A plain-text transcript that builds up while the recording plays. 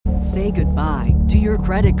Say goodbye to your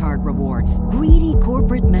credit card rewards. Greedy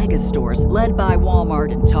corporate mega stores, led by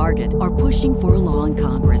Walmart and Target, are pushing for a law in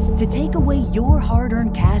Congress to take away your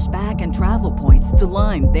hard-earned cash back and travel points to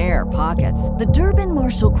line their pockets. The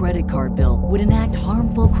Durbin-Marshall credit card bill would enact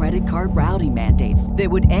harmful credit card routing mandates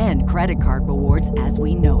that would end credit card rewards as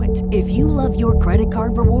we know it. If you love your credit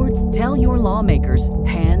card rewards, tell your lawmakers,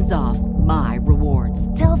 hands off my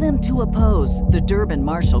rewards. Tell them to oppose the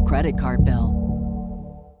Durbin-Marshall credit card bill.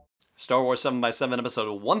 Star Wars 7x7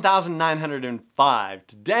 episode 1905.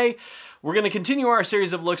 Today, we're going to continue our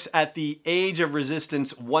series of looks at the Age of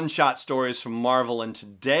Resistance one-shot stories from Marvel, and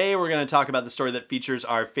today we're going to talk about the story that features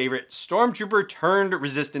our favorite Stormtrooper turned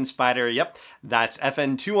Resistance fighter. Yep, that's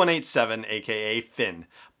FN2187, aka Finn.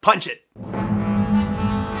 Punch it!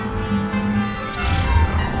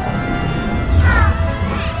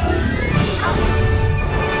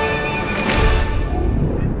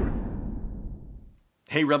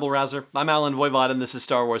 Hey Rebel Rouser, I'm Alan Voivod and this is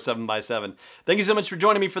Star Wars 7x7. Thank you so much for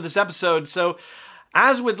joining me for this episode. So,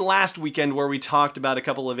 as with last weekend where we talked about a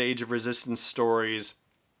couple of Age of Resistance stories,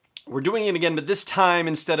 we're doing it again, but this time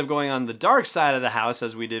instead of going on the dark side of the house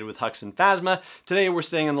as we did with Hux and Phasma, today we're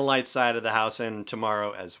staying on the light side of the house and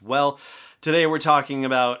tomorrow as well. Today we're talking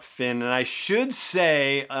about Finn, and I should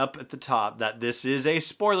say up at the top that this is a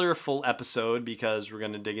spoiler-full episode because we're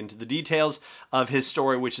going to dig into the details of his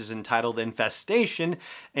story, which is entitled Infestation,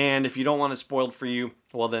 and if you don't want it spoiled for you,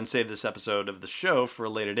 well then save this episode of the show for a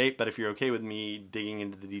later date, but if you're okay with me digging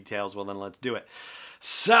into the details, well then let's do it.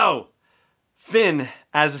 So, Finn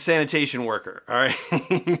as a sanitation worker, all right?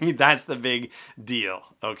 That's the big deal,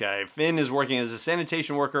 okay? Finn is working as a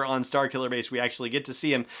sanitation worker on Starkiller Base. We actually get to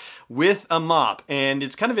see him with a mop, and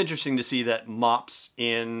it's kind of interesting to see that mops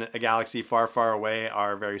in a galaxy far, far away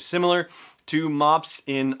are very similar to mops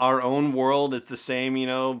in our own world. It's the same,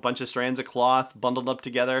 bunch of strands of cloth bundled up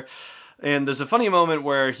together. And there's a funny moment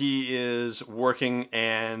where he is working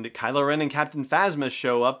and Kylo Ren and Captain Phasma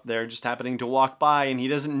show up. They're just happening to walk by and he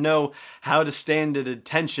doesn't know how to stand at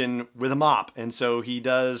attention with a mop. And so he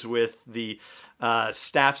does with the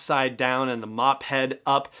staff side down and the mop head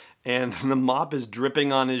up. And the mop is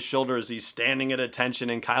dripping on his shoulder as he's standing at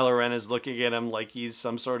attention. And Kylo Ren is looking at him like he's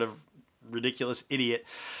some sort of ridiculous idiot.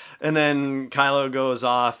 And then Kylo goes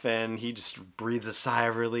off and he just breathes a sigh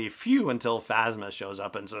of relief, phew, until Phasma shows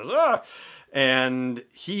up and says, ah! And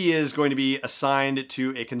he is going to be assigned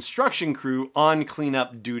to a construction crew on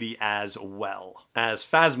cleanup duty as well. As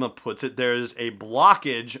Phasma puts it, there's a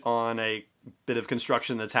blockage on a bit of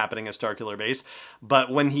construction that's happening at Starkiller Base,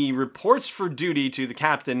 but when he reports for duty to the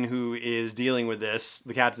captain who is dealing with this,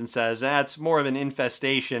 the captain says, that's more of an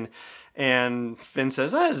infestation. And Finn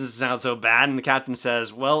says, that doesn't sound so bad. And the captain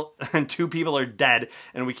says, well, 2 people are dead,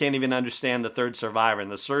 and we can't even understand the third survivor.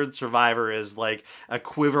 And the third survivor is like a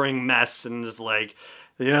quivering mess and is like,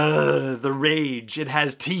 the rage, it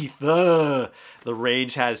has teeth. The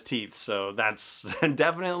rage has teeth. So that's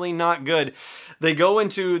definitely not good. They go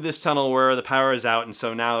into this tunnel where the power is out, and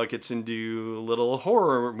so now it gets into little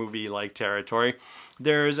horror movie-like territory.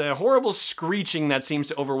 There's a horrible screeching that seems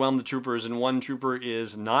to overwhelm the troopers, and one trooper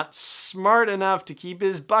is not smart enough to keep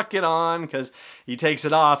his bucket on because he takes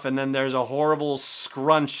it off, and then there's a horrible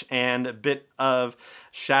scrunch and a bit of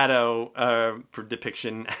shadow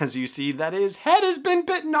depiction as you see that his head has been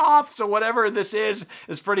bitten off. So whatever this is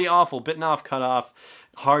pretty awful. Bitten off, cut off.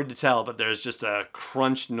 Hard to tell, but there's just a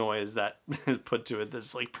crunch noise that is put to it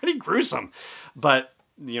that's like pretty gruesome. But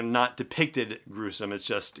not depicted gruesome. It's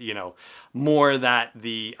just, more that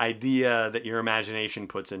the idea that your imagination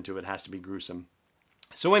puts into it has to be gruesome.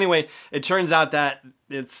 So anyway, it turns out that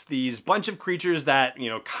it's these bunch of creatures that,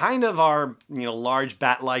 kind of are, large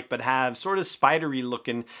bat-like, but have sort of spidery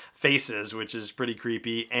looking faces, which is pretty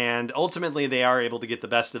creepy. And ultimately they are able to get the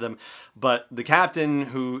best of them. But the captain,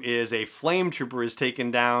 who is a flame trooper, is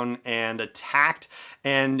taken down and attacked.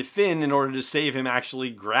 And Finn, in order to save him, actually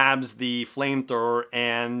grabs the flamethrower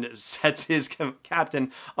and sets his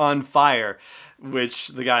captain on fire. Which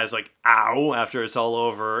the guy is like, ow, after it's all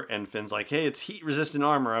over. And Finn's like, hey, it's heat-resistant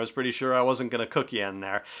armor. I was pretty sure I wasn't going to cook you in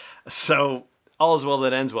there. So all is well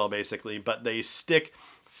that ends well, basically. But they stick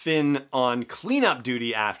Finn on cleanup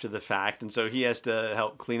duty after the fact. And so he has to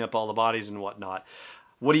help clean up all the bodies and whatnot.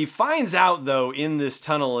 What he finds out, though, in this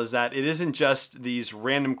tunnel is that it isn't just these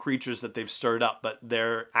random creatures that they've stirred up, but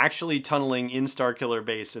they're actually tunneling in Starkiller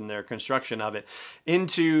Base in their construction of it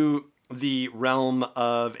into the realm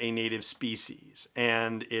of a native species,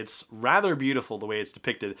 and it's rather beautiful the way it's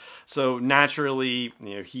depicted. So naturally,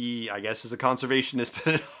 he, I guess, is a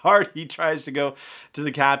conservationist at heart. He tries to go to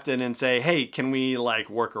the captain and say, hey, can we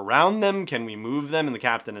work around them? Can we move them? And the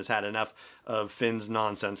captain has had enough of Finn's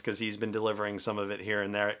nonsense because he's been delivering some of it here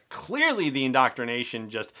and there. Clearly the indoctrination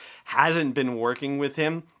just hasn't been working with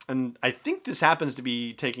him, and I think this happens to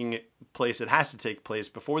be taking place, it has to take place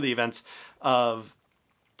before the events of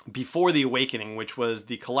Before the Awakening, which was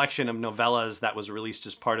the collection of novellas that was released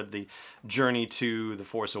as part of the journey to The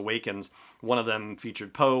Force Awakens. One of them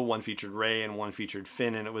featured Poe, one featured Rey, and one featured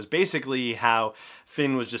Finn, and it was basically how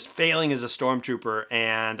Finn was just failing as a stormtrooper,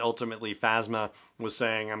 and ultimately Phasma was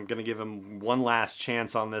saying, I'm going to give him one last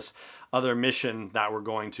chance on this other mission that we're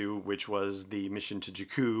going to, which was the mission to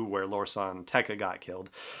Jakku, where Lorsan Tekka got killed.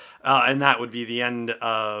 And that would be the end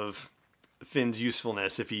of Finn's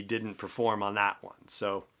usefulness if he didn't perform on that one.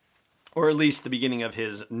 So, or at least the beginning of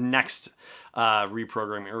his next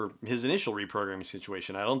reprogramming, or his initial reprogramming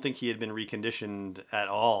situation. I don't think he had been reconditioned at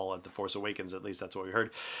all at The Force Awakens. At least that's what we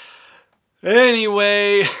heard.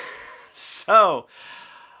 Anyway, so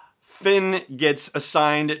Finn gets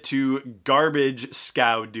assigned to garbage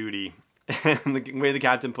scow duty. And the way the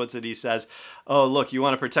captain puts it, he says, oh, look, you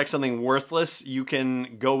want to protect something worthless? You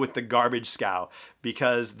can go with the garbage scow,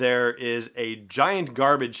 because there is a giant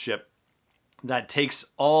garbage ship that takes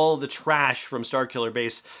all the trash from Starkiller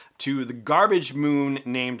Base to the garbage moon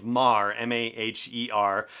named Maher,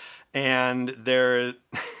 Maher. And there,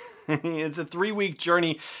 it's a 3-week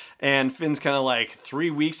journey. And Finn's kind of like,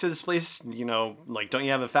 3 weeks to this place? Don't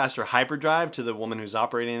you have a faster hyperdrive, to the woman who's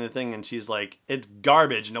operating the thing? And she's like, it's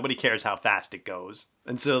garbage. Nobody cares how fast it goes.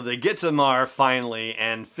 And so they get to Maher finally,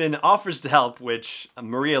 and Finn offers to help, which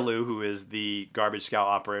Maria Lu, who is the garbage scout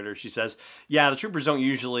operator, she says, yeah, the troopers don't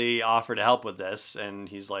usually offer to help with this. And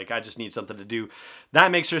he's like, I just need something to do.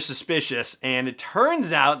 That makes her suspicious. And it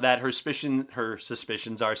turns out that her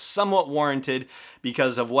suspicions are somewhat warranted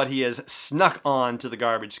because of what he has snuck on to the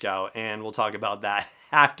garbage scout. And we'll talk about that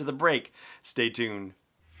after the break. Stay tuned.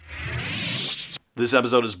 This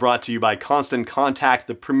episode is brought to you by Constant Contact,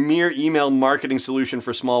 the premier email marketing solution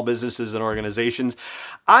for small businesses and organizations.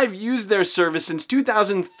 I've used their service since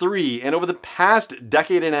 2003, and over the past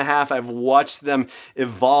decade and a half, I've watched them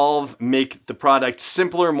evolve, make the product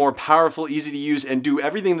simpler, more powerful, easy to use, and do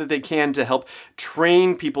everything that they can to help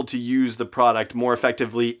train people to use the product more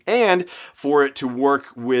effectively and for it to work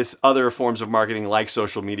with other forms of marketing like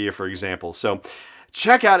social media, for example. So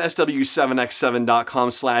check out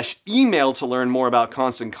SW7x7.com/email to learn more about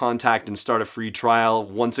Constant Contact and start a free trial.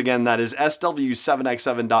 Once again, that is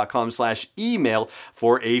SW7x7.com/email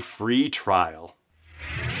for a free trial.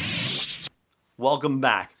 Welcome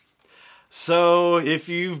back. So, if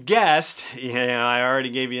you've guessed, I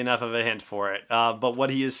already gave you enough of a hint for it. But what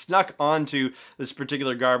he has snuck onto this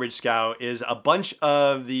particular garbage scow is a bunch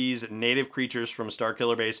of these native creatures from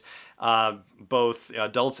Starkiller Base, both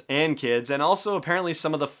adults and kids, and also apparently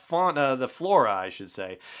some of the flora, I should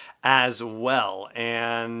say, as well.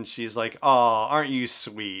 And she's like, oh, aren't you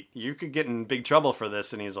sweet? You could get in big trouble for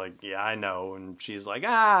this. And he's like, yeah, I know. And she's like,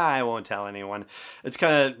 I won't tell anyone. It's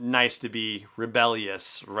kind of nice to be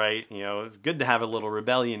rebellious, right? It's good to have a little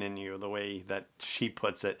rebellion in you, the way that she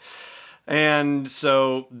puts it. And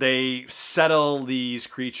so they settle these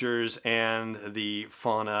creatures, and the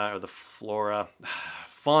fauna, or the flora,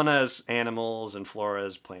 fauna is animals and flora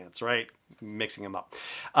is plants, right? Mixing them up.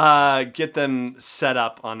 Get them set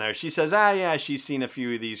up on there. She says, yeah, she's seen a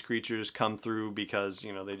few of these creatures come through because,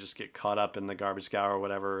 they just get caught up in the garbage scow or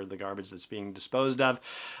whatever, the garbage that's being disposed of.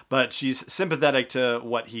 But she's sympathetic to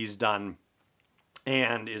what he's done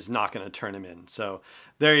and is not going to turn him in. So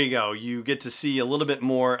there you go. You get to see a little bit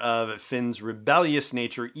more of Finn's rebellious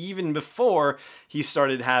nature even before he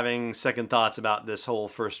started having second thoughts about this whole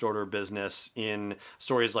First Order business in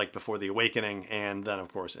stories like Before the Awakening, and then,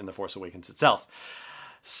 of course, in The Force Awakens itself.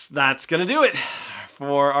 That's going to do it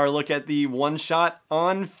for our look at the one shot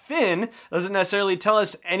on Finn. Doesn't necessarily tell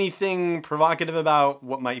us anything provocative about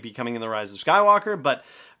what might be coming in The Rise of Skywalker, but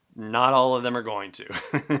not all of them are going to.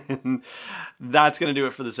 That's going to do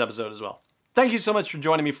it for this episode as well. Thank you so much for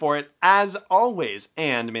joining me for it, as always,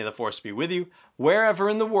 and may the Force be with you, wherever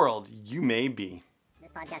in the world you may be.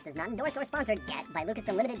 This podcast is not endorsed or sponsored yet by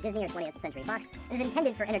Lucasfilm Limited, Disney, or 20th Century Fox. It is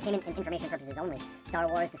intended for entertainment and information purposes only. Star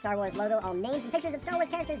Wars, the Star Wars logo, all names and pictures of Star Wars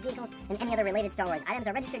characters, vehicles, and any other related Star Wars items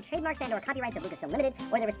are registered trademarks and/or copyrights of Lucasfilm Limited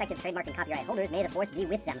or their respective trademark and copyright holders. May the Force be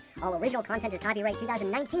with them. All original content is copyright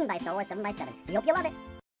 2019 by Star Wars 7x7. We hope you love it.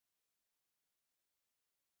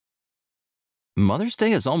 Mother's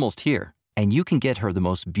Day is almost here, and you can get her the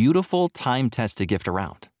most beautiful time-tested gift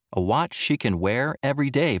around, a watch she can wear every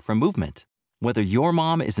day from Movement. Whether your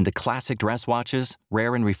mom is into classic dress watches,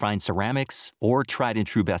 rare and refined ceramics, or tried and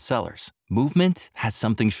true bestsellers, Movement has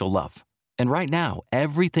something she'll love. And right now,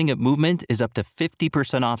 everything at Movement is up to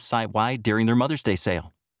 50% off site-wide during their Mother's Day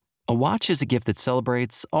sale. A watch is a gift that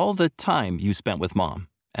celebrates all the time you spent with mom.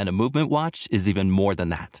 And a Movement watch is even more than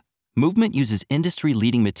that. Movement uses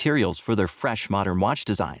industry-leading materials for their fresh modern watch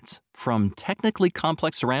designs, from technically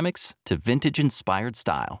complex ceramics to vintage-inspired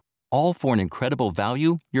style. All for an incredible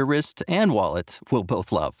value your wrist and wallet will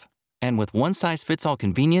both love. And with one-size-fits-all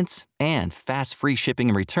convenience and fast free shipping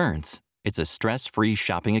and returns, it's a stress-free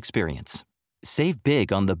shopping experience. Save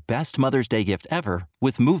big on the best Mother's Day gift ever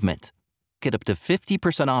with Movement. Get up to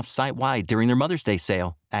 50% off site-wide during their Mother's Day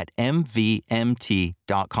sale at MVMT.com.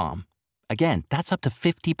 Again, that's up to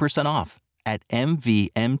 50% off at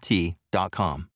MVMT.com.